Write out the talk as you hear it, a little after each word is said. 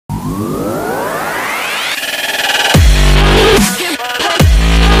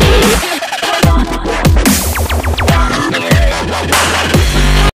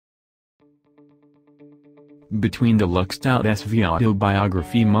Between the luxed-out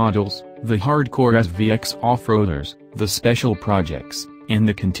SVAutobiography models, the hardcore SVX off-roaders, the special projects, and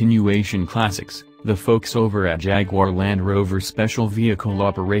the continuation classics, the folks over at Jaguar Land Rover Special Vehicle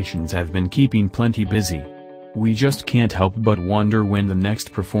Operations have been keeping plenty busy. We just can't help but wonder when the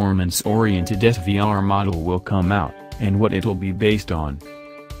next performance-oriented SVR model will come out, and what it'll be based on.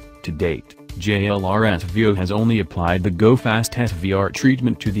 To date, JLR SVO has only applied the Go Fast SVR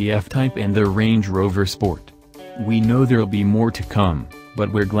treatment to the F-Type and the Range Rover Sport. We know there'll be more to come,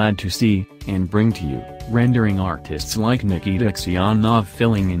 but we're glad to see, and bring to you, rendering artists like Nikita Aksyonov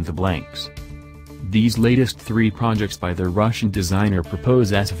filling in the blanks. These latest three projects by the Russian designer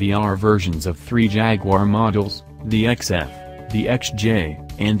propose SVR versions of three Jaguar models, the XF, the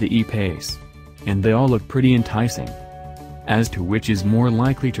XJ, and the E-Pace. And they all look pretty enticing. As to which is more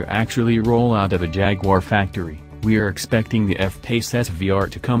likely to actually roll out of a Jaguar factory, we are expecting the F-Pace SVR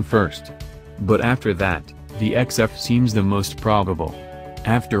to come first. But after that, the XF seems the most probable.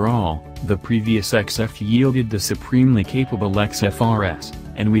 After all, the previous XF yielded the supremely capable XFRS,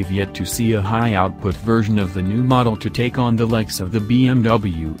 and we've yet to see a high-output version of the new model to take on the likes of the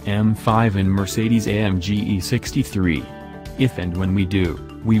BMW M5 and Mercedes-AMG E63. If and when we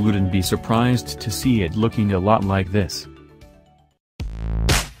do, we wouldn't be surprised to see it looking a lot like this.